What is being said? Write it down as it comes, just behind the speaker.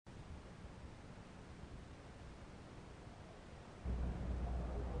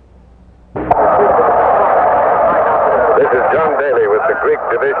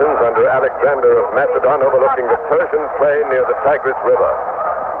plain near the Tigris River.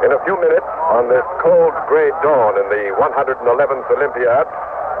 In a few minutes, on this cold gray dawn in the 111th Olympiad,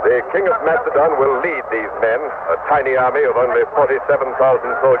 the King of Macedon will lead these men, a tiny army of only 47,000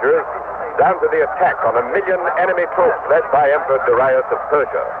 soldiers, down to the attack on 1 million enemy troops led by Emperor Darius of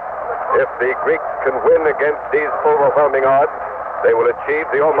Persia. If the Greeks can win against these overwhelming odds, they will achieve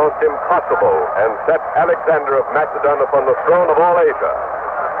the almost impossible and set Alexander of Macedon upon the throne of all Asia.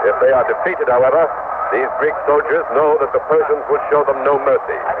 If they are defeated, however, these Greek soldiers know that the Persians will show them no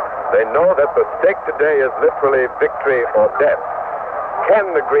mercy. They know that the stake today is literally victory or death.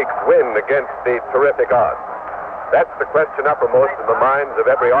 Can the Greeks win against the terrific odds? That's the question uppermost in the minds of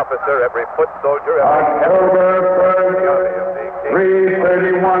every officer, every foot soldier, October 1st,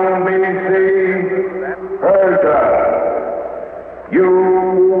 331 BC, Persia.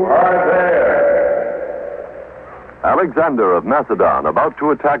 You are there. Alexander of Macedon about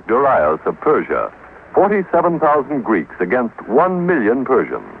to attack Darius of Persia. 47,000 Greeks against 1 million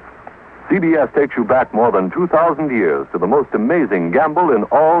Persians. CBS takes you back more than 2,000 years to the most amazing gamble in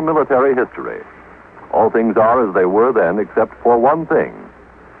all military history. All things are as they were then, except for one thing.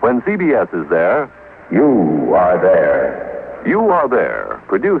 When CBS is there, You are there. You Are There,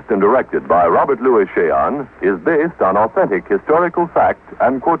 produced and directed by Robert Louis Cheon, is based on authentic historical fact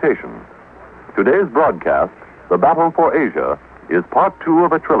and quotation. Today's broadcast, The Battle for Asia, is part 2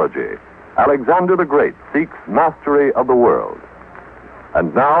 of a trilogy. Alexander the Great seeks mastery of the world.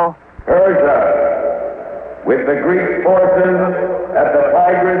 And now, Persia, with the Greek forces at the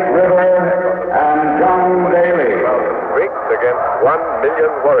Tigris River and John Daly. Greeks against 1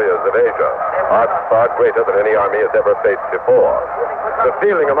 million warriors of Asia, odds far greater than any army has ever faced before. The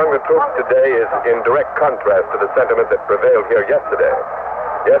feeling among the troops today is in direct contrast to the sentiment that prevailed here yesterday.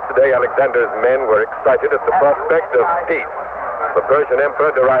 Yesterday, Alexander's men were excited at the prospect of peace. The Persian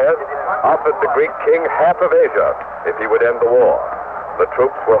Emperor Darius offered the Greek king half of Asia if he would end the war. The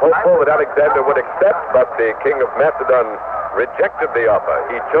troops were hopeful that Alexander would accept, but the king of Macedon rejected the offer.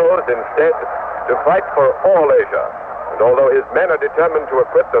 He chose instead to fight for all Asia. And although his men are determined to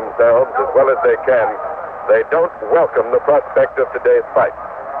acquit themselves as well as they can, they don't welcome the prospect of today's fight.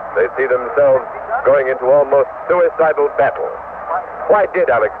 They see themselves going into almost suicidal battle. Why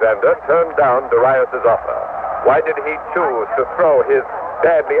did Alexander turn down Darius's offer? Why did he choose to throw his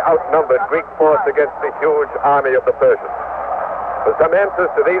badly outnumbered Greek force against the huge army of the Persians? For some answers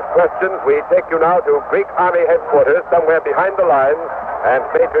to these questions, we take you now to Greek Army headquarters somewhere behind the lines and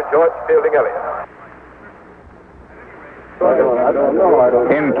Major George Fielding Elliott.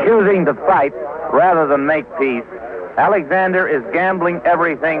 In choosing to fight rather than make peace, Alexander is gambling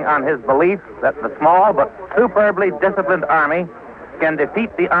everything on his belief that the small but superbly disciplined army can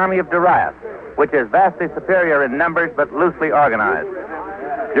defeat the army of Darius, which is vastly superior in numbers but loosely organized.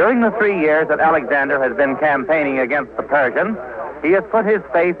 During the 3 years that Alexander has been campaigning against the Persians, he has put his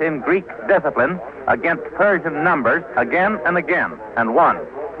faith in Greek discipline against Persian numbers again and again, and won.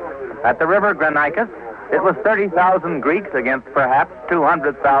 At the river Granicus, it was 30,000 Greeks against perhaps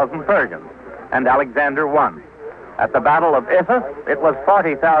 200,000 Persians, and Alexander won. At the Battle of Issus, it was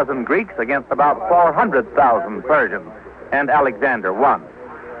 40,000 Greeks against about 400,000 Persians, and Alexander won.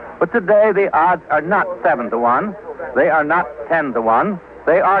 But today the odds are not 7-1, they are not 10-1,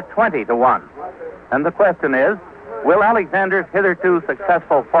 they are 20-1. And the question is, will Alexander's hitherto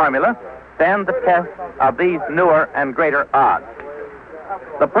successful formula stand the test of these newer and greater odds?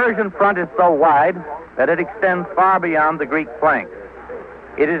 The Persian front is so wide that it extends far beyond the Greek flanks.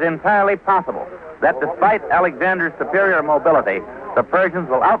 It is entirely possible that despite Alexander's superior mobility, the Persians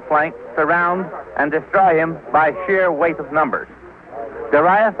will outflank, surround, and destroy him by sheer weight of numbers.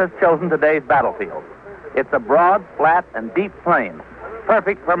 Darius has chosen today's battlefield. It's a broad, flat, and deep plain,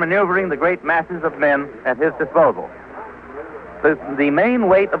 perfect for maneuvering the great masses of men at his disposal. The main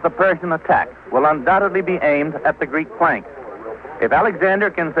weight of the Persian attack will undoubtedly be aimed at the Greek flanks. If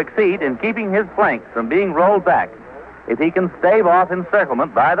Alexander can succeed in keeping his flanks from being rolled back, if he can stave off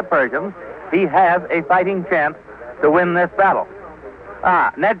encirclement by the Persians, he has a fighting chance to win this battle.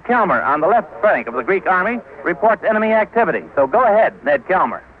 Ned Kelmer on the left flank of the Greek army reports enemy activity. So go ahead, Ned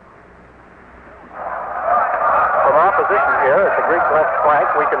Kelmer. From our position here at the Greek left flank,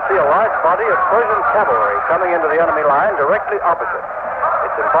 we can see a large body of Persian cavalry coming into the enemy line directly opposite.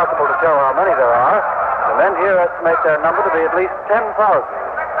 It's impossible to tell how many there are. The men here estimate their number to be at least 10,000.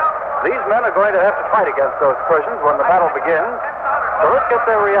 These men are going to have to fight against those Persians when the battle begins. So let's get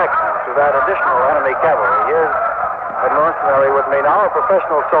their reaction to that additional enemy cavalry. Here's a mercenary with me now, a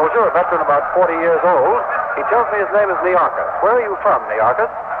professional soldier, a veteran about 40 years old. He tells me his name is Nearchus. Where are you from, Nearchus?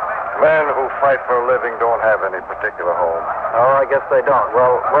 Men who fight for a living don't have any particular home. Oh, I guess they don't.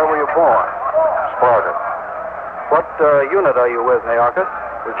 Well, where were you born? Sparta. What unit are you with, Nearchus?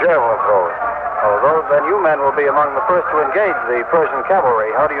 The javelin throwers. Oh, then you men will be among the first to engage the Persian cavalry.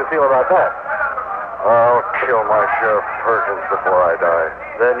 How do you feel about that? I'll kill my share of Persians before I die.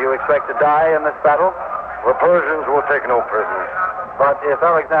 Then you expect to die in this battle? The Persians will take no prisoners. But if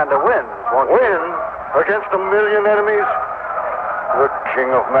Alexander wins, won't he? Win? Against 1 million enemies? The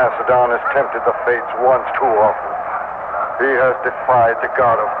king of Macedon has tempted the fates once too often. He has defied the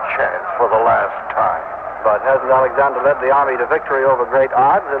god of chance for the last time. But hasn't Alexander led the army to victory over great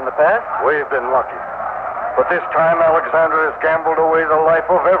odds in the past? We've been lucky. But this time Alexander has gambled away the life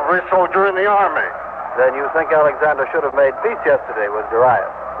of every soldier in the army. Then you think Alexander should have made peace yesterday with Darius?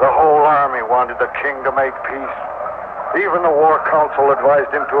 The whole army wanted the king to make peace. Even the war council advised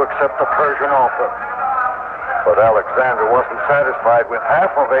him to accept the Persian offer. But Alexander wasn't satisfied with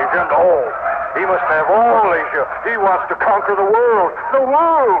half of Asia. No, he must have all Asia. He wants to conquer the world. The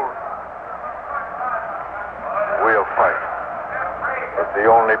world! We'll fight. But the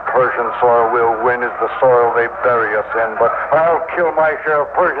only Persian soil we'll win is the soil they bury us in. But I'll kill my share of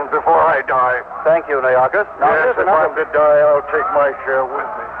Persians before I die. Thank you, Nearchus. Yes, if I'm to die, I'll take my share with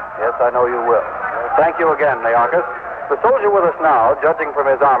me. Yes, I know you will. Thank you again, Nearchus. The soldier with us now, judging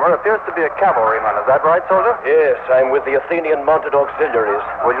from his armor, appears to be a cavalryman. Is that right, soldier? Yes, I'm with the Athenian Mounted Auxiliaries.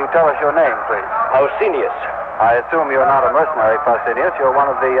 Will you tell us your name, please? Pausanias. I assume you're not a mercenary, Pausanias. You're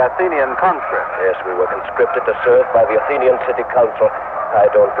one of the Athenian conscripts. Yes, we were conscripted to serve by the Athenian City Council. I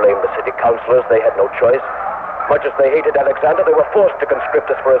don't blame the city councilors. They had no choice. Much as they hated Alexander, they were forced to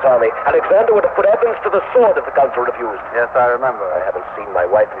conscript us for his army. Alexander would have put Athens to the sword if the council refused. Yes, I remember. I haven't seen my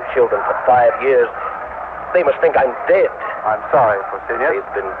wife and children for 5 years. They must think I'm dead. I'm sorry, Pausanias.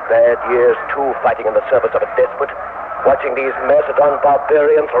 They've been bad years, too, fighting in the service of a despot. Watching these Macedon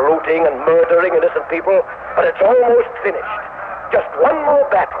barbarians looting and murdering innocent people. But it's almost finished. Just one more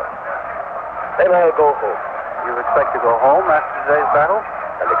battle. Then I'll go home. You expect to go home after today's battle?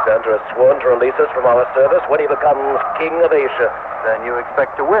 Alexander has sworn to release us from our service when he becomes king of Asia. Then you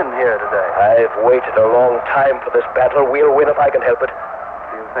expect to win here today? I've waited a long time for this battle. We'll win if I can help it.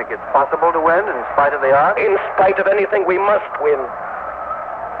 Do you think it's possible to win in spite of the odds? In spite of anything, we must win.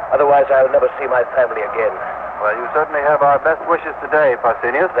 Otherwise, I'll never see my family again. Well, you certainly have our best wishes today,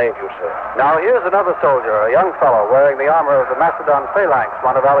 Pausanias. Thank you, sir. Now, here's another soldier, a young fellow wearing the armor of the Macedon phalanx,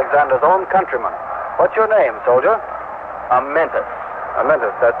 one of Alexander's own countrymen. What's your name, soldier? Amyntas.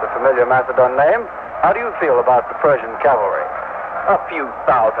 Amyntas, that's a familiar Macedon name. How do you feel about the Persian cavalry? A few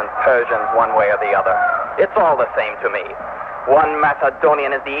thousand Persians one way or the other. It's all the same to me. One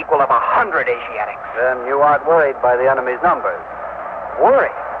Macedonian is the equal of 100 Asiatics. Then you aren't worried by the enemy's numbers. Worry?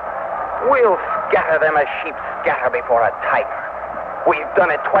 We'll scatter them as sheep scatter before a tiger. We've done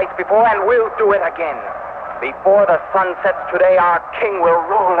it twice before, and we'll do it again. Before the sun sets today, our king will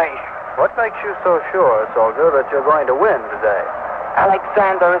rule Asia. What makes you so sure, soldier, that you're going to win today?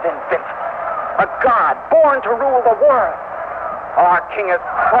 Alexander is invincible. A god born to rule the world. Our king has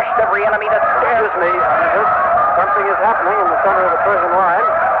crushed every enemy that dares. Excuse me, Amyntas. Something is happening in the center of the Persian line,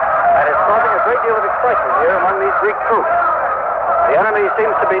 and it's causing a great deal of excitement here among these Greek troops. The enemy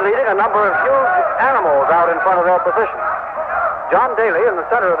seems to be leading a number of huge animals out in front of their position. John Daly, in the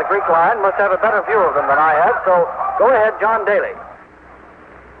center of the Greek line, must have a better view of them than I have, so go ahead, John Daly.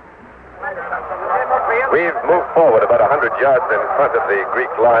 We've moved forward about 100 yards in front of the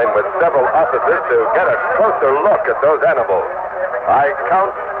Greek line with several officers to get a closer look at those animals. I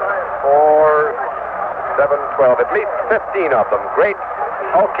count 4, 7, 12, at least 15 of them. Great,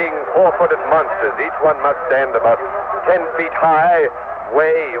 hulking, four-footed monsters. Each one must stand about 10 feet high,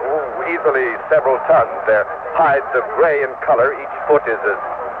 weigh easily several tons. Their hides are gray in color. Each foot is as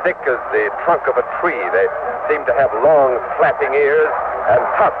thick as the trunk of a tree. They seem to have long, flapping ears and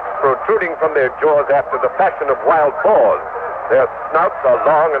tusks protruding from their jaws after the fashion of wild boars. Their snouts are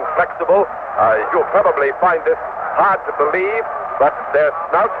long and flexible. You'll probably find this hard to believe, but their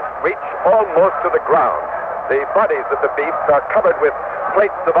snouts reach almost to the ground. The bodies of the beasts are covered with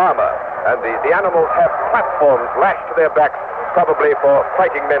plates of armor, and the animals have platforms lashed to their backs, probably for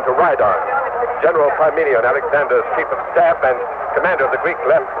fighting men to ride on. General Parmenion, Alexander's chief of staff and commander of the Greek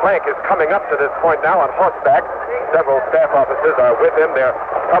left flank, is coming up to this point now on horseback. Several staff officers are with him. They're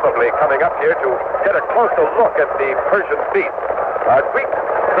probably coming up here to get a closer look at the Persian beasts. Greek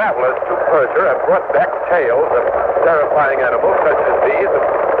travelers to Persia have brought back tales of terrifying animals such as these, and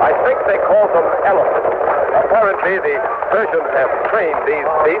I think they call them elephants. Apparently, the Persians have trained these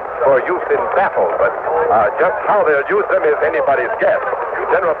beasts for use in battle, but just how they'll use them is anybody's guess.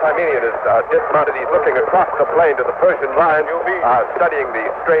 General Parmenion is dismounted. He's looking across the plain to the Persian line, studying the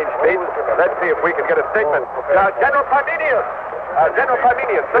strange beasts. Let's see if we can get a statement. General Parmenion! General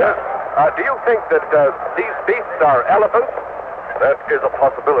Parmenion, sir. Yes. Do you think that these beasts are elephants? That is a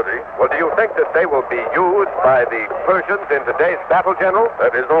possibility. Well, do you think that they will be used by the Persians in today's battle, General?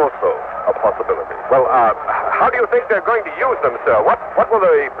 That is also a possibility. Well, how do you think they're going to use them, sir? What will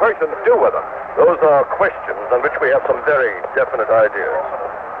the Persians do with them? Those are questions on which we have some very definite ideas.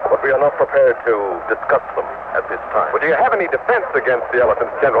 But we are not prepared to discuss them at this time. Well, do you have any defense against the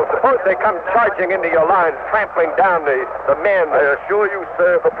elephants, General? Suppose they come charging into your lines, trampling down the men. I assure you,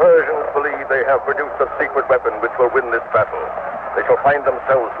 sir, the Persians believe they have produced a secret weapon which will win this battle. They shall find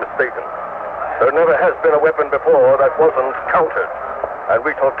themselves mistaken. There never has been a weapon before that wasn't countered. And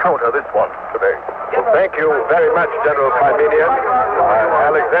we shall counter this one today. Well, thank you very much, General Parmenion.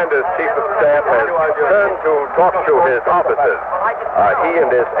 Alexander's chief of staff has turned to talk to his officers. He and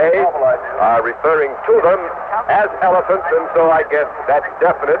his aides are referring to them as elephants, and so I guess that's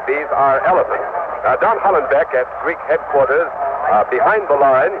definite. These are elephants. Don Hollenbeck at Greek headquarters behind the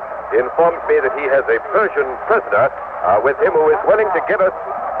line informs me that he has a Persian prisoner with him who is willing to give us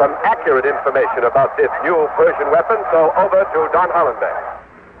some accurate information about this new Persian weapon. So over to Don Hollenbeck.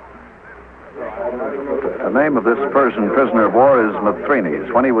 The name of this Persian prisoner of war is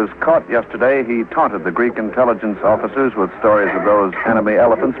Mithrides. When he was caught yesterday, he taunted the Greek intelligence officers with stories of those enemy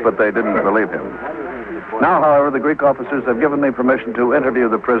elephants, but they didn't believe him. Now, however, the Greek officers have given me permission to interview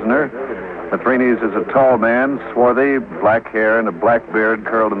the prisoner. Mithrides is a tall man, swarthy, black hair and a black beard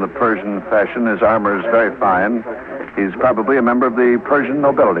curled in the Persian fashion. His armor is very fine. He's probably a member of the Persian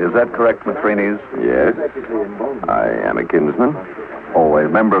nobility. Is that correct, Mithrides? Yes. I am a kinsman. Oh, a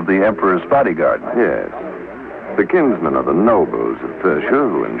member of the Emperor's bodyguard. Yes. The kinsmen of the nobles of Persia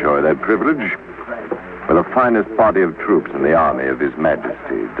who enjoy that privilege were the finest body of troops in the army of His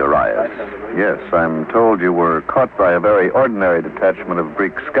Majesty, Darius. Yes, I'm told you were caught by a very ordinary detachment of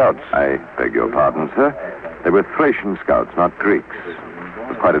Greek scouts. I beg your pardon, sir. They were Thracian scouts, not Greeks.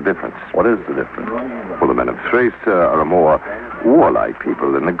 There's quite a difference. What is the difference? Well, the men of Thrace are a more warlike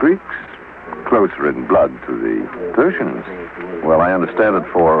people than the Greeks. Closer in blood to the Persians. Well, I understand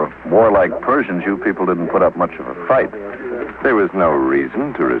that for warlike Persians, you people didn't put up much of a fight. There was no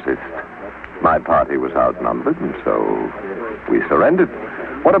reason to resist. My party was outnumbered, and so we surrendered.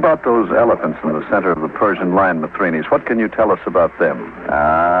 What about those elephants in the center of the Persian line, Mithrides? What can you tell us about them?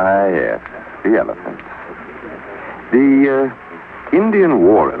 Ah, yes, the elephants. The Indian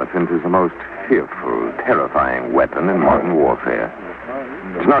war elephant is the most fearful, terrifying weapon in modern warfare.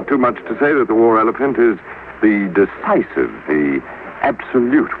 It's not too much to say that the war elephant is the decisive, the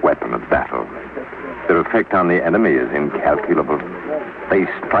absolute weapon of battle. Their effect on the enemy is incalculable. They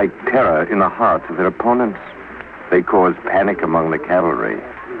strike terror in the hearts of their opponents. They cause panic among the cavalry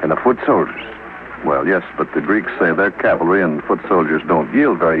and the foot soldiers. Well, yes, but the Greeks say their cavalry and foot soldiers don't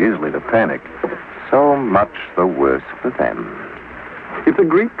yield very easily to panic. So much the worse for them. If the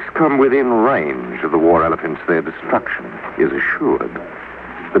Greeks come within range of the war elephants, their destruction is assured.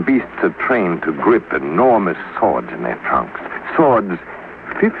 The beasts are trained to grip enormous swords in their trunks. Swords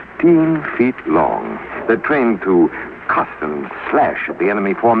 15 feet long. They're trained to cut and slash at the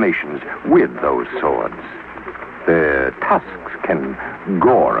enemy formations with those swords. Their tusks can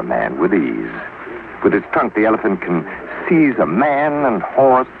gore a man with ease. With its trunk, the elephant can seize a man and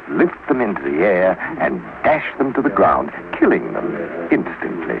horse, lift them into the air, and dash them to the ground, killing them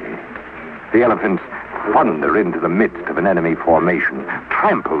instantly. The elephants thunder into the midst of an enemy formation,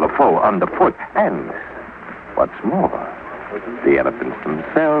 trample the foe underfoot, and, what's more, the elephants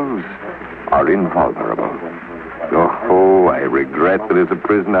themselves are invulnerable. Oh, I regret that as a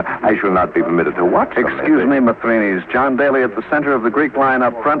prisoner, I shall not be permitted to watch them. Excuse me, Mithrides. John Daly at the center of the Greek line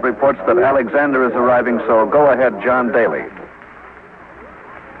up front reports that Alexander is arriving, so go ahead, John Daly.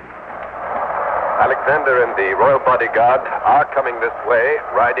 Alexander and the royal bodyguard are coming this way,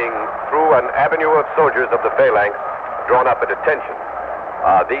 riding through an avenue of soldiers of the phalanx drawn up at attention.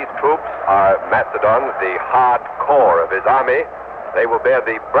 These troops are Macedon, the hard core of his army. They will bear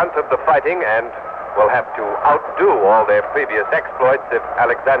the brunt of the fighting and will have to outdo all their previous exploits if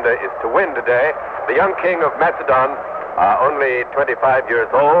Alexander is to win today. The young king of Macedon, only 25 years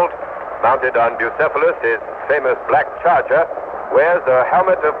old, mounted on Bucephalus, his famous black charger, wears a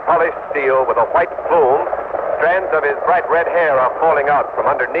helmet of polished steel with a white plume. Strands of his bright red hair are falling out from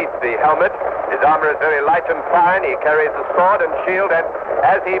underneath the helmet. His armor is very light and fine. He carries a sword and shield, and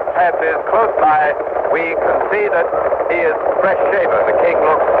as he passes close by, we can see that he is fresh shaven. The king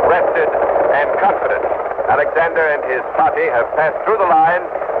looks rested and confident. Alexander and his party have passed through the line.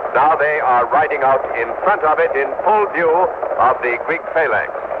 Now they are riding out in front of it in full view of the Greek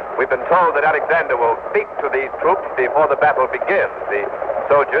phalanx. We've been told that Alexander will speak to these troops before the battle begins. The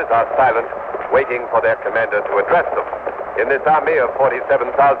soldiers are silent, waiting for their commander to address them. In this army of 47,000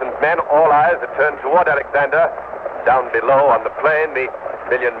 men, all eyes are turned toward Alexander. Down below on the plain, the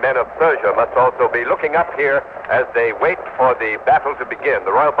million men of Persia must also be looking up here as they wait for the battle to begin.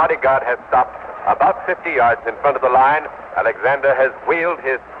 The royal bodyguard has stopped about 50 yards in front of the line. Alexander has wheeled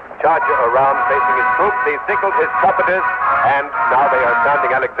his charger around facing his troops. He's signaled his trumpeters, and now they are sounding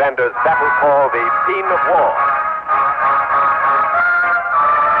Alexander's battle call, the Scene of War.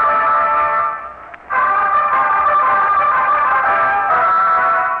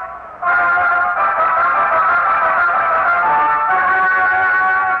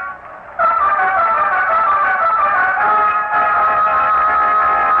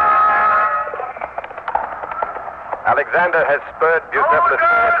 Alexander has spurred Bucephalus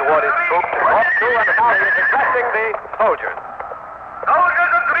toward his troops, walked through, and now he is addressing the soldiers.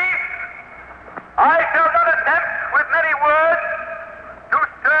 Soldiers of Greece, I shall not attempt with many words to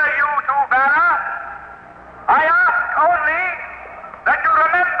stir you to valor. I ask only that you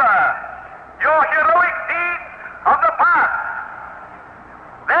remember your heroic deeds of the past.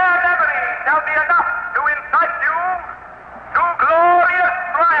 Their memory shall be enough to incite you to glorious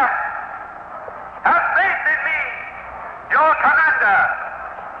triumph. Have faith in me, your commander.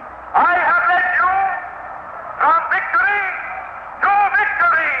 I have led you from victory to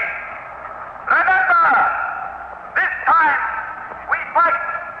victory. Remember, this time we fight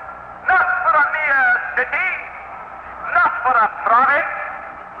not for a mere city, not for a province.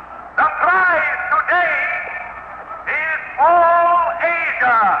 The prize today is all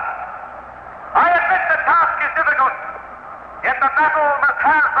Asia. I admit the task is difficult, yet the battle must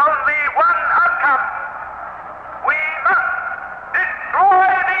have only one outcome. We must destroy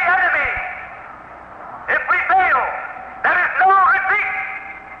the enemy. If we fail, there is no retreat.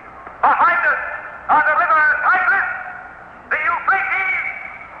 Behind us are the river Tigris, the Euphrates,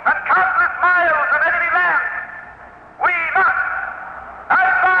 and countless miles of enemy land. We must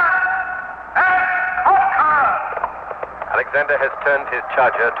advance and conquer. Alexander has turned his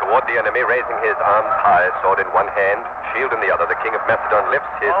charger toward the enemy, raising his arms high, sword in one hand, shield in the other. The king of Macedon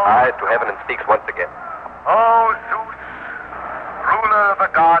lifts his eyes to heaven and speaks once again. O Zeus, ruler of the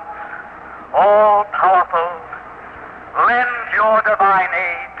gods, all-powerful, lend your divine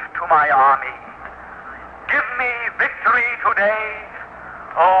aid to my army. Give me victory today,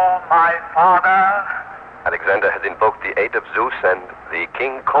 O my father. Alexander has invoked the aid of Zeus, and the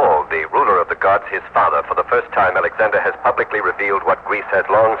king called the ruler of the gods his father. For the first time, Alexander has publicly revealed what Greece has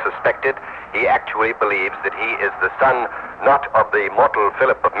long suspected. He actually believes that he is the son not of the mortal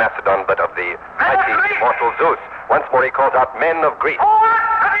Philip of Macedon, but of the mighty immortal Zeus. Once more he calls out, men of Greece. Forward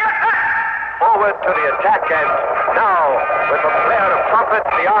to the attack! Forward to the attack, and now, with a blare of trumpets,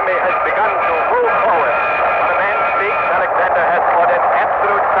 the army has begun to move forward. When the man speaks, Alexander has ordered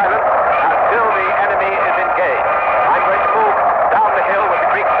absolute silence until the enemy is engaged. I'm going to move down the hill with the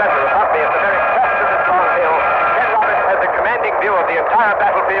Greek center above me at the very crest of this long hill. Ken Roberts has a commanding view of the entire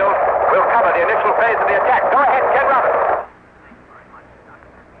battlefield. We'll cover the initial phase of the attack. Go ahead, Ken Roberts.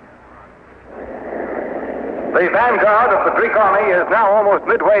 The vanguard of the Greek army is now almost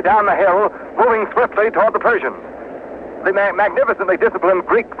midway down the hill, moving swiftly toward the Persians. The magnificently disciplined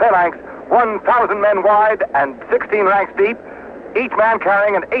Greek phalanx, 1,000 men wide and 16 ranks deep, each man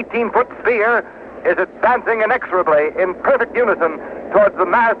carrying an 18-foot spear, is advancing inexorably in perfect unison towards the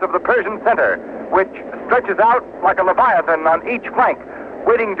mass of the Persian center, which stretches out like a leviathan on each flank,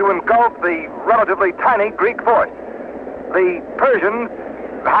 waiting to engulf the relatively tiny Greek force. The Persians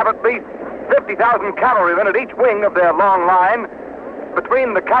have at least 50,000 cavalrymen at each wing of their long line.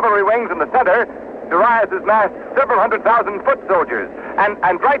 Between the cavalry wings and the center, Darius has massed several 100,000 foot soldiers.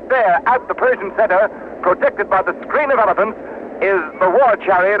 And right there at the Persian center, protected by the screen of elephants, is the war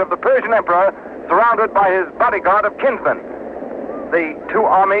chariot of the Persian emperor, surrounded by his bodyguard of kinsmen. The two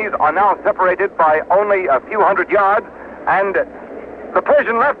armies are now separated by only a few hundred yards, and the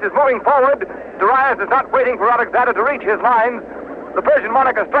Persian left is moving forward. Darius is not waiting for Alexander to reach his lines. The Persian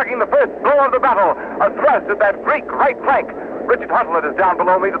monarch is striking the first blow of the battle, a thrust at that Greek right flank. Richard Huntlet is down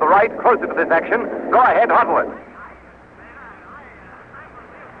below me to the right, closer to this action. Go ahead, Huntlet. 10,000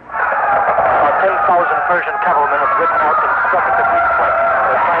 Persian cavalrymen have ridden out and struck at the Greek flank.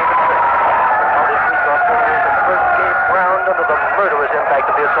 They're trying to trick. Now the Greek artillery at first gave ground under the murderous impact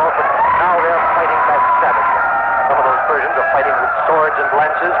of the assault, but now they're fighting back savagely. Some of those Persians are fighting with swords and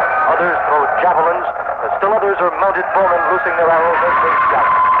lances. Others throw javelins. Still others are mounted bowmen loosing their arrows as they shout.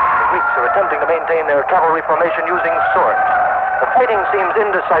 The Greeks are attempting to maintain their cavalry formation using swords. The fighting seems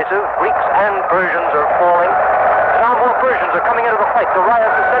indecisive. Greeks and Persians are falling. Now more Persians are coming into the fight.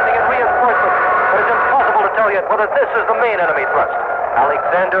 Darius is sending in reinforcements, but it's impossible to tell yet whether this is the main enemy thrust.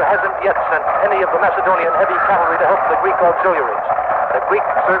 Alexander hasn't yet sent any of the Macedonian heavy cavalry to help the Greek auxiliaries. The Greeks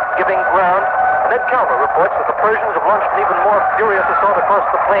are giving ground. Ned Calmer reports that the Persians have launched an even more furious assault across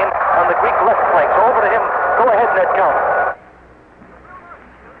the plain on the Greek left flank. So over to him. Go ahead, Ned Calmer.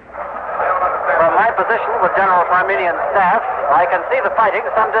 From my position with General Parmenian's staff, I can see the fighting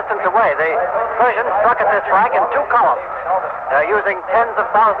some distance away. The Persians struck at this flank in two columns. They're using tens of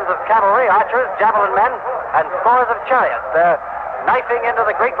thousands of cavalry, archers, javelin men, and scores of chariots. They're knifing into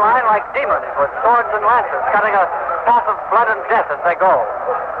the Greek line like demons with swords and lances, cutting a path of blood and death as they go.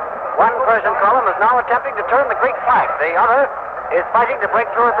 One Persian column is now attempting to turn the Greek flank. The other is fighting to break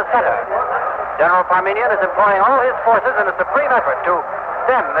through at the center. General Parmenion is employing all his forces in a supreme effort to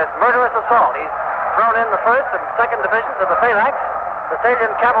stem this murderous assault. He's thrown in the 1st and 2nd divisions of the phalanx, the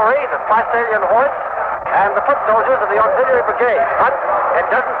Salian cavalry, the Thessalian horse, and the foot soldiers of the auxiliary brigade. But it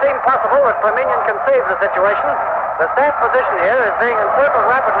doesn't seem possible that Parmenion can save the situation. The staff position here is being encircled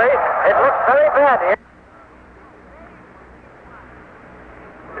rapidly. It looks very bad here.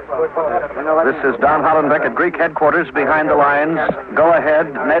 This is Don Hollenbeck at Greek headquarters behind the lines. Go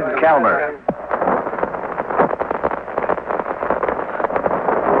ahead, Ned Calmer.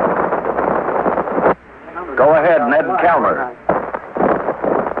 Go ahead, Ned Calmer.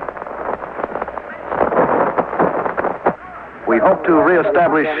 We hope to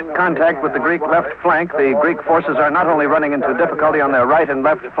reestablish contact with the Greek left flank. The Greek forces are not only running into difficulty on their right and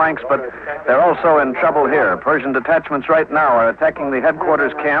left flanks, but they're also in trouble here. Persian detachments right now are attacking the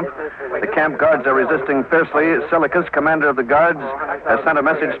headquarters camp. The camp guards are resisting fiercely. Silicus, commander of the guards, has sent a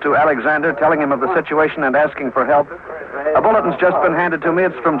message to Alexander telling him of the situation and asking for help. A bulletin's just been handed to me.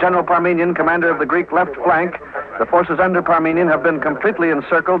 It's from General Parmenion, commander of the Greek left flank. The forces under Parmenion have been completely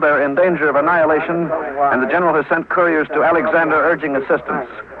encircled. They're in danger of annihilation, and the general has sent couriers to Alexander urging assistance.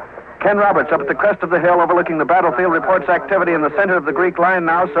 Ken Roberts, up at the crest of the hill overlooking the battlefield, reports activity in the center of the Greek line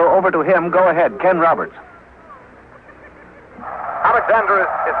now, so over to him. Go ahead, Ken Roberts. Alexander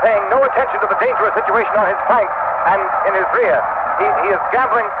is paying no attention to the dangerous situation on his flank and in his rear. He is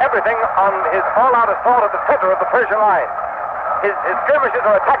gambling everything on his all-out assault at the center of the Persian line. His skirmishers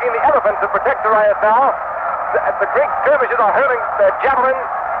are attacking the elephants that protect Darius now. The Greek skirmishers are hurling their javelins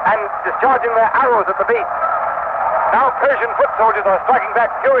and discharging their arrows at the beast. Now Persian foot soldiers are striking back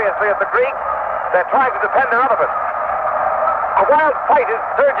furiously at the Greeks. They're trying to defend their elephants. A wild fight is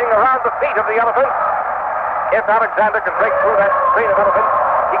surging around the feet of the elephants. If Alexander can break through that train of elephants,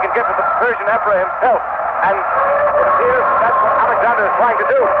 he can get to the Persian emperor himself. And it appears that's what Alexander is trying to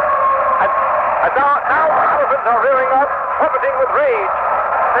do. And now the elephants are rearing up, trumpeting with rage.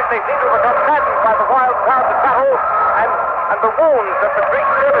 They seem to have become maddened by the wild sounds of battle and the wounds that the Greek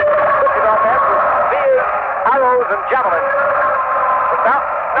skirmishers inflicted on them with spears, arrows, and javelins. But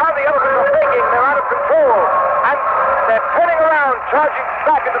now the elephants are breaking. They're out of control. And they're turning around, charging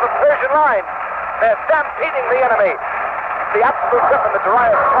back into the Persian line. They're stampeding the enemy. The absolute weapon that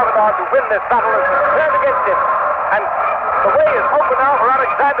Darius counted on to win this battle has been turned against him. And the way is open now for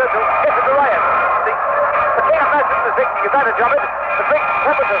Alexander to get to Darius. The king of Macedon is taking advantage of it. The Greek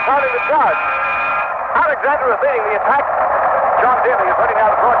shepherds are sounding the charge. Alexander is leading the attack. John Daly is running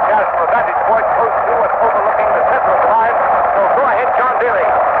out a broadcast from a vantage point close to and overlooking the center of the line. So go ahead, John Daly.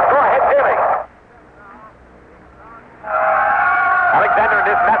 Go ahead, Daly. Alexander and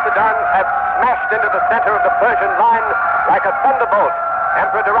his Macedons have smashed into the center of the Persian line like a thunderbolt.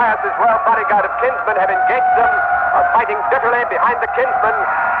 Emperor Darius' royal bodyguard of kinsmen have engaged them, are fighting bitterly behind the kinsmen.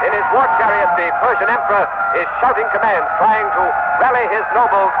 In his war chariot, the Persian emperor is shouting commands, trying to rally his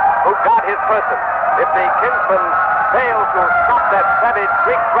nobles who guard his person. If the kinsmen fail to stop that savage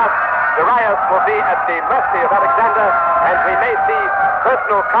Greek thrust, Darius will be at the mercy of Alexander, and we may see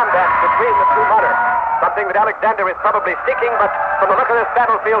personal combat between the two monarchs. Something that Alexander is probably seeking, but from the look of this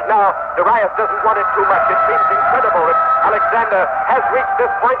battlefield now, Darius doesn't want it too much. It seems incredible that Alexander has reached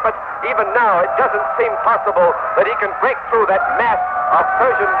this point, but even now it doesn't seem possible that he can break through that mass of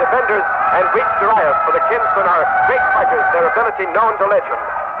Persian defenders and reach Darius, for the kinsmen are great fighters, their ability known to legend.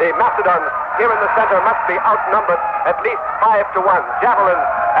 The Macedons here in the center must be outnumbered at least 5 to 1. Javelins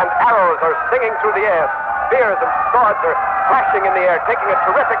and arrows are singing through the air. Spears and swords are flashing in the air, taking a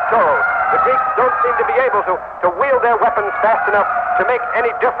terrific toll. The Greeks don't seem to be able to wield their weapons fast enough to make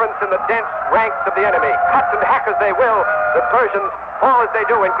any difference in the dense ranks of the enemy. Cut and hack as they will, the Persians fall as they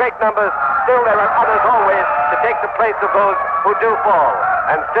do in great numbers. Still, there are others always to take the place of those who do fall.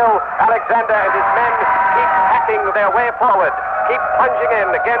 And still, Alexander and his men keep hacking their way forward, keep plunging in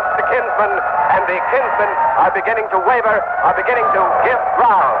against the kinsmen, and the kinsmen are beginning to waver, are beginning to give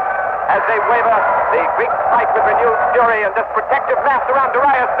ground. as they waver. The Greeks fight with renewed fury, and this protective mass around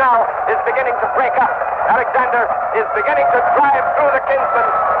Darius now is beginning to break up. Alexander is beginning to drive through the kinsmen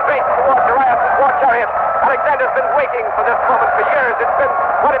straight toward Darius' war chariot. Alexander's been waiting for this moment for years. It's been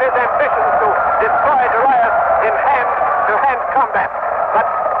one of his ambitions to destroy Darius in hand-to-hand combat. But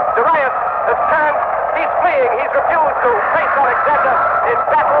Darius has turned. He's fleeing. He's refused to face Alexander in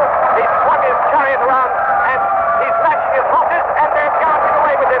battle. He's swung his chariot around, and he's lashing his horses, and they're galloping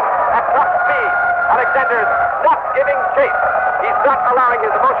away with him at top speed. Alexander's not giving chase. He's not allowing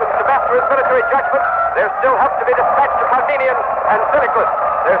his emotions to master his military judgment. There's still help to be dispatched to Parmenion and Seleucus.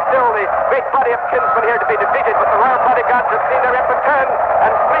 There's still the great body of kinsmen here to be defeated, but the royal bodyguards have seen their emperor turn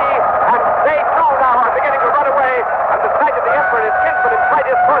and flee, and they too now are beginning to run away, and the sight of the emperor and his kinsmen in flight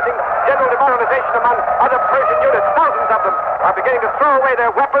is causing general demoralization among other Persian units. Thousands of them are beginning to throw away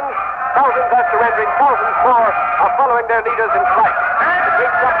their weapons. Thousands are surrendering. Thousands more are following their leaders in flight. The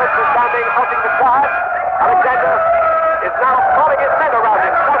Greek trumpets are sounding, halting the charge. Alexander is now calling his men around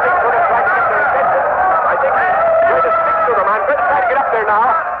him, shouting to them, trying to get their attention. I think he's going to speak to them. I'm going to try to get up there now.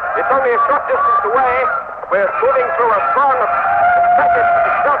 It's only a short distance away. We're moving through a throng of excited,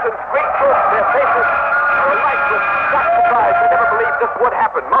 exultant Greek troops. Their faces are alight with shock surprise. They never believed this would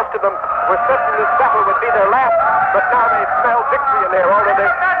happen. Most of them were certain this battle would be their last, but now they smell victory in there, although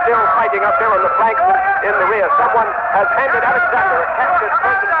they're still fighting up there on the flanks and in the rear. Someone has handed Alexander a captured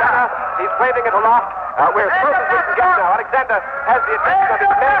Persian banner. He's waving it aloft. We're as close as we can get now. Alexander has the attention of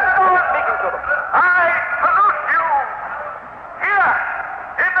his men, and he's speaking to them. I salute you! Here,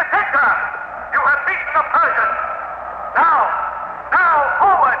 in the center, you have beaten the Persians. Now,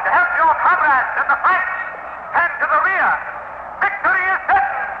 forward to help your comrades in the fight, and to the rear. Victory is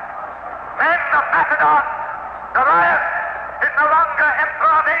certain. Men of Macedon, Darius is no longer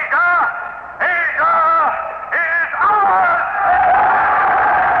emperor of Asia. Asia is ours!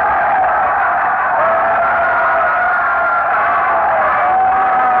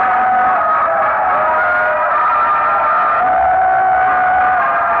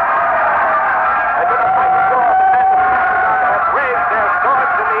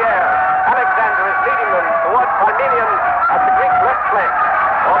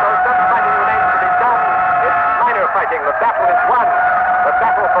 The battle is won. The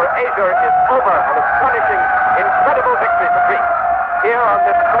battle for Asia is over, and astonishing, incredible victory for Greece. Here on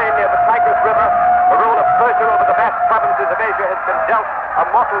this plain near the Tigris River, the rule of Persia over the vast provinces of Asia has been dealt a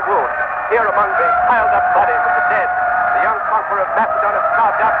mortal wound. Here among the piled-up bodies of the dead, the young conqueror of Macedon has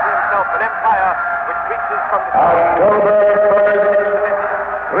carved out for himself an empire which reaches from the... October 1st,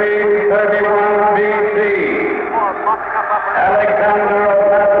 331 B.C. Alexander of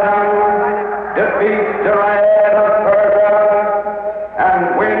Macedon defeats Darius of Persia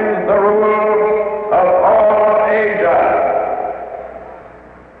and wins the rule of all Asia.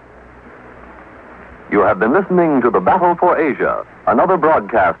 You have been listening to The Battle for Asia, another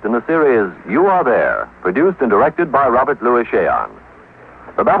broadcast in the series You Are There, produced and directed by Robert Louis Cheon.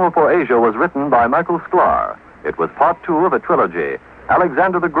 The Battle for Asia was written by Michael Sklar. It was part 2 of a trilogy,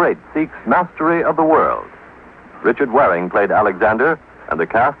 Alexander the Great Seeks Mastery of the World. Richard Waring played Alexander, and the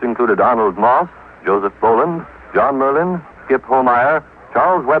cast included Arnold Moss, Joseph Boland, John Merlin, Skip Homeyer,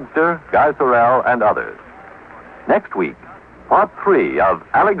 Charles Webster, Guy Sorel, and others. Next week, part 3 of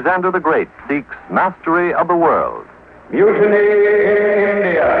Alexander the Great Seeks Mastery of the World. Mutiny in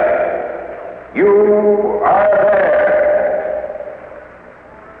India. You are there.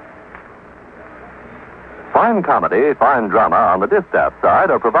 Fine comedy, fine drama on the distaff side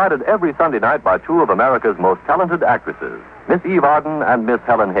are provided every Sunday night by 2 of America's most talented actresses, Miss Eve Arden and Miss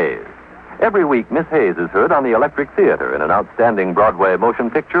Helen Hayes. Every week, Miss Hayes is heard on the Electric Theater in an outstanding Broadway motion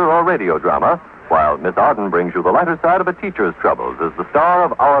picture or radio drama, while Miss Arden brings you the lighter side of a teacher's troubles as the star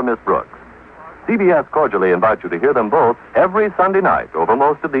of Our Miss Brooks. CBS cordially invites you to hear them both every Sunday night over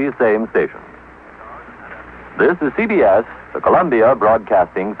most of these same stations. This is CBS, the Columbia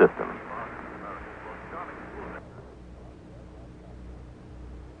Broadcasting System.